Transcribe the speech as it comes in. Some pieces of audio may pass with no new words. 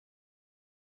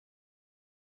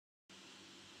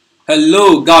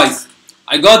Hello guys,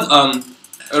 I got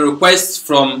a request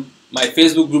from my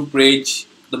Facebook group page,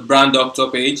 the Brand Doctor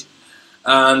page,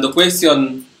 and the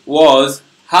question was,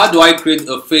 how do I create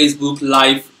a Facebook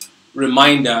Live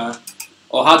reminder,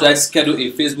 or how do I schedule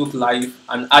a Facebook Live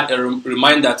and add a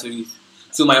reminder to it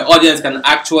so my audience can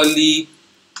actually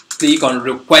click on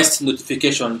request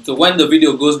notification. So when the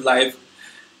video goes live,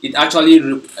 it actually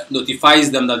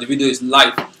notifies them that the video is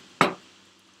live.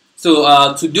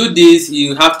 So to do this,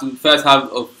 you have to first have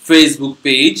a Facebook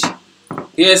page.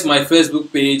 Here's my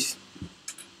Facebook page,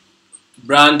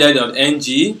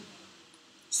 branded.ng.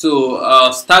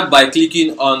 So start by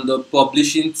clicking on the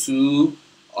publishing tool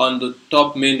on the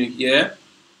top menu here.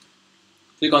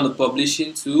 Click on the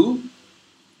publishing tool.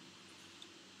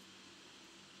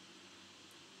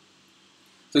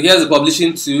 So here's the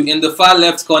publishing tool. In the far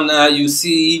left corner, you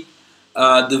see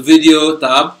the video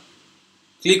tab.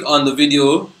 Click on the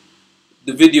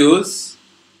videos,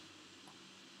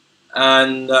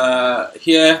 and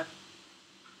here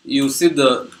you see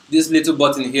this little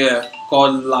button here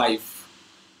called live.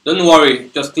 Don't worry,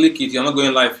 just click it. You're not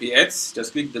going live yet.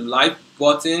 Just click the live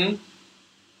button.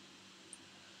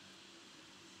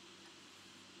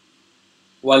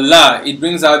 Voila, it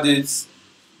brings out this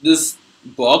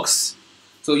box.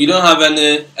 So you don't have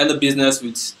any business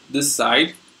with this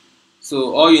side.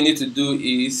 So all you need to do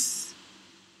is,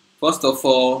 first of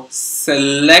all,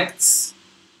 select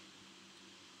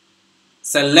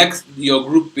your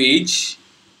group page.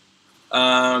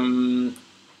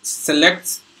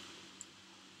 Select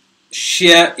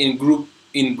share in group.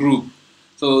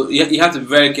 So you have to be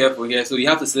very careful here. So you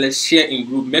have to select share in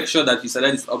group. Make sure that you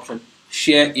select this option,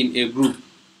 share in a group.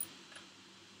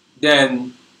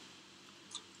 Then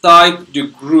type the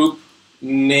group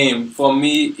name. For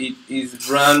me, it is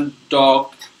Brand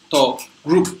Doctor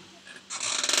Group.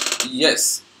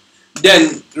 Yes.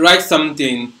 Then write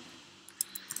something.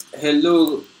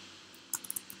 Hello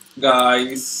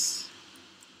guys,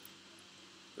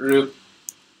 request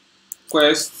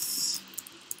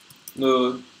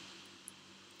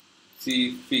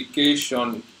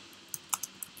notification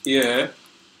here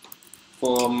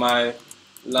for my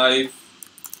live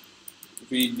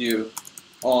video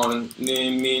on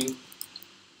naming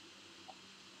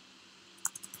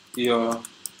your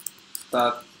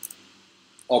startup,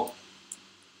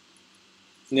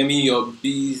 naming your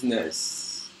business.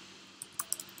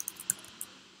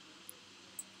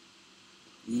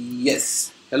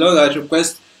 Yes. Hello guys,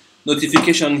 request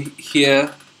notification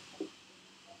here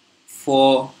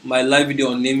for my live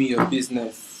video on naming your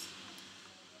business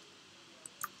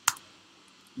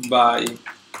by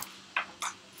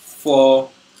 4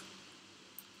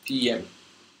 p.m.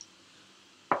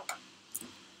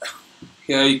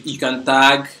 Here you can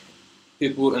tag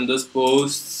people in those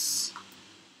posts.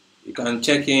 You can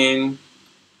check in.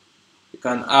 You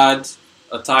can add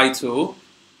a title.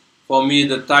 For me,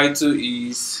 the title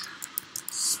is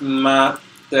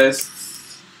Smartest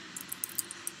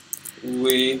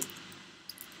Way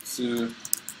to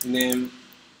Name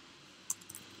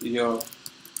Your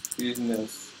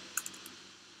Business.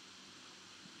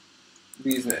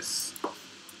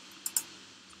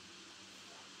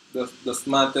 The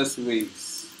smartest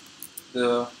ways.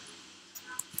 The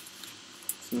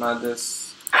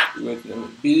smartest way to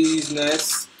name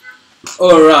business.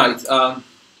 Alright.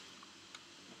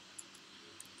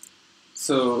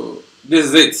 So this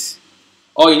is it.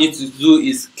 All you need to do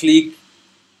is click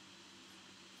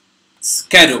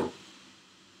schedule.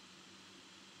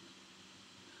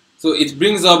 So it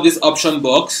brings up this option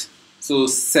box. So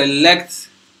select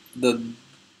the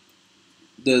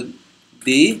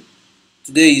day.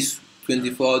 Today is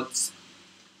 24th,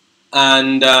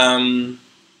 and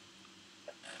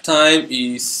time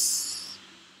is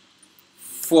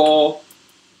 4.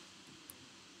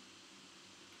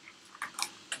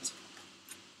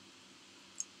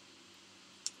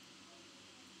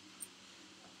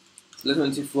 The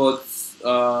 24th,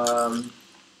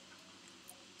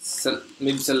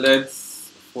 maybe select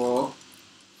 4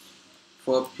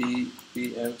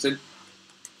 p.m. So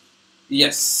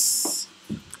yes,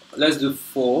 let's do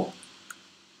 4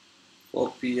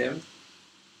 p.m.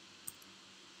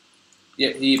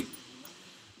 Yeah,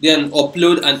 then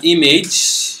upload an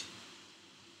image.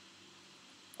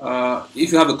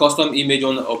 If you have a custom image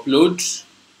on upload,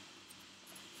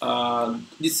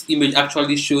 this image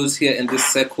actually shows here in this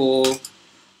circle,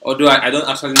 although I don't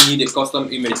actually need a custom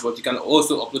image, but you can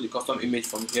also upload the custom image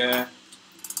from here.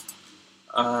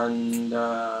 And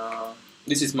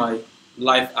this is my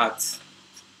live art.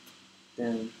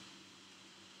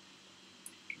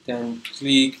 Then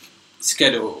click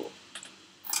schedule.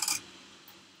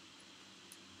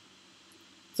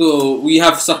 So we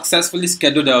have successfully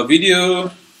scheduled our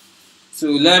video. So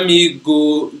let me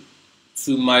go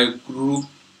to my group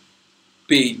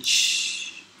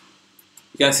page.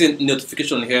 You can see a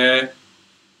notification here.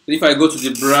 So if I go to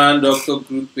the Brand Doctor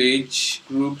group page,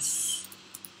 groups,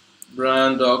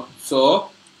 Brand Doctor,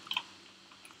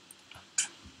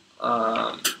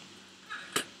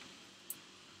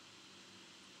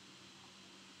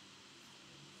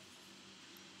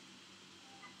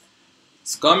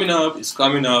 it's coming up, it's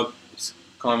coming up, it's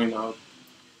coming up.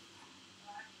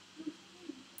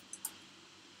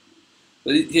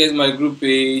 So here's my group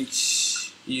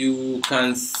page. You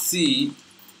can see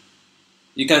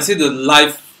the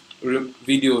live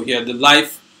video here, the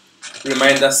live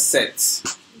reminder set.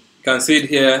 You can see it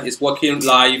here, it's working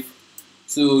live.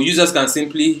 So users can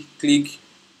simply click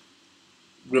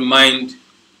remind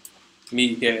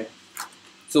me here.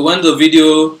 So when the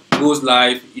video goes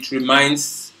live, it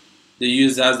reminds the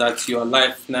users that you are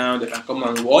live now, they can come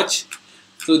and watch.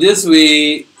 So this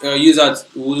way, users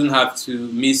wouldn't have to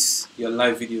miss your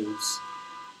live videos.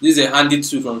 This is a handy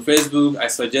tool from Facebook. I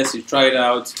suggest you try it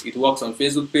out. It works on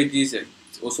Facebook pages. It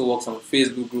also works on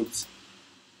Facebook groups.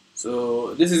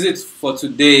 So this is it for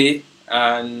today,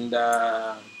 and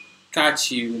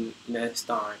catch you next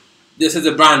time. This is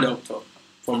the Brand Doctor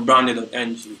from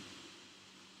branded.ng.